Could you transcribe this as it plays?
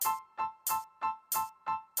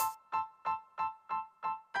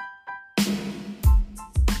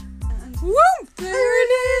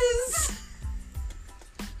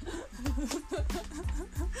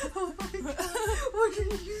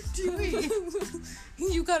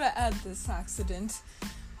You gotta add this accident.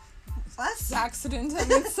 What? Accident. I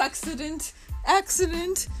mean, sexident.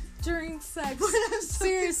 Accident during sex. I'm so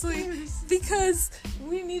Seriously. confused. Because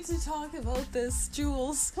we need to talk about this,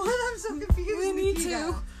 Jules. What? I'm so confused. We need Nikita.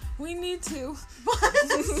 to. We need to. What?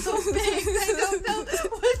 I'm so big. I don't know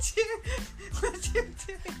what you're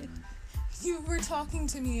doing. You were talking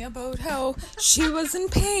to me about how she was in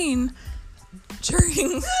pain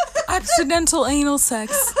during accidental anal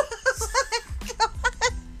sex. Oh my God.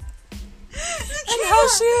 And how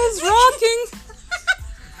she was rocking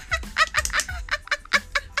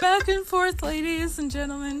back and forth, ladies and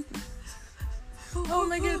gentlemen. Oh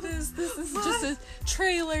my goodness, this is just a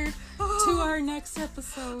trailer to our next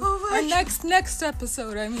episode. Oh my Our next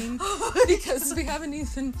episode, I mean. Oh Because we haven't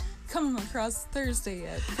even come across Thursday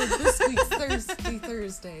yet. For this week's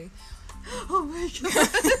Thursday. Oh my God.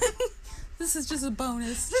 This is just a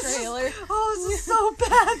bonus This trailer. This is so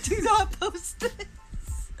bad. Do not post this.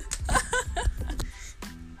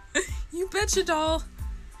 You betcha, doll.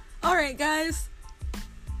 Alright, guys.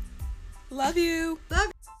 Love you. Love